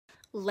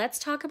Let's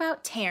talk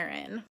about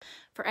Taryn.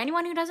 For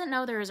anyone who doesn't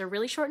know, there is a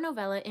really short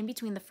novella in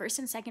between the first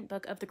and second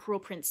book of the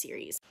Cruel Prince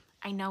series.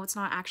 I know it's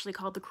not actually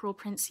called the Cruel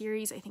Prince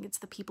series, I think it's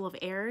the People of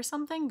Air or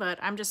something, but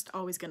I'm just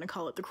always gonna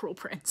call it the Cruel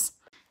Prince.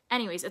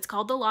 Anyways, it's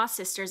called The Lost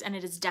Sisters and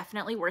it is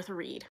definitely worth a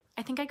read.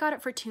 I think I got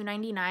it for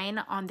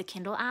 $2.99 on the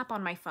Kindle app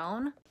on my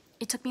phone.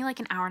 It took me like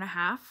an hour and a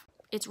half.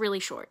 It's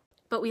really short.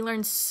 But we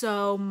learned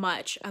so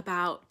much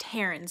about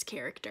Taryn's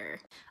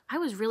character. I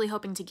was really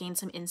hoping to gain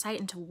some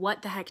insight into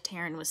what the heck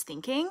Taryn was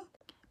thinking.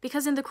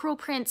 Because in The Cruel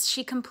Prince,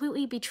 she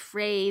completely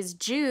betrays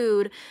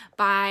Jude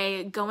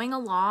by going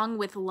along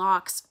with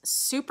Locke's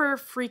super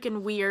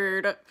freaking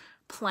weird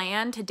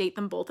plan to date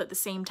them both at the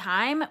same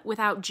time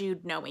without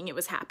Jude knowing it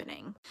was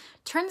happening.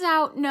 Turns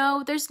out,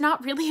 no, there's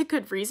not really a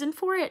good reason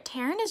for it.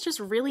 Taryn is just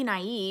really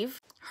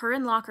naive. Her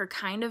and Locke are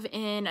kind of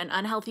in an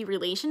unhealthy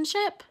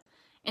relationship,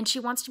 and she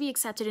wants to be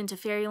accepted into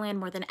Fairyland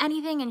more than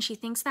anything, and she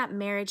thinks that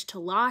marriage to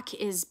Locke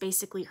is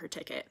basically her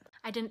ticket.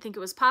 I didn't think it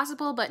was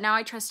possible, but now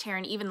I trust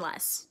Taryn even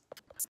less.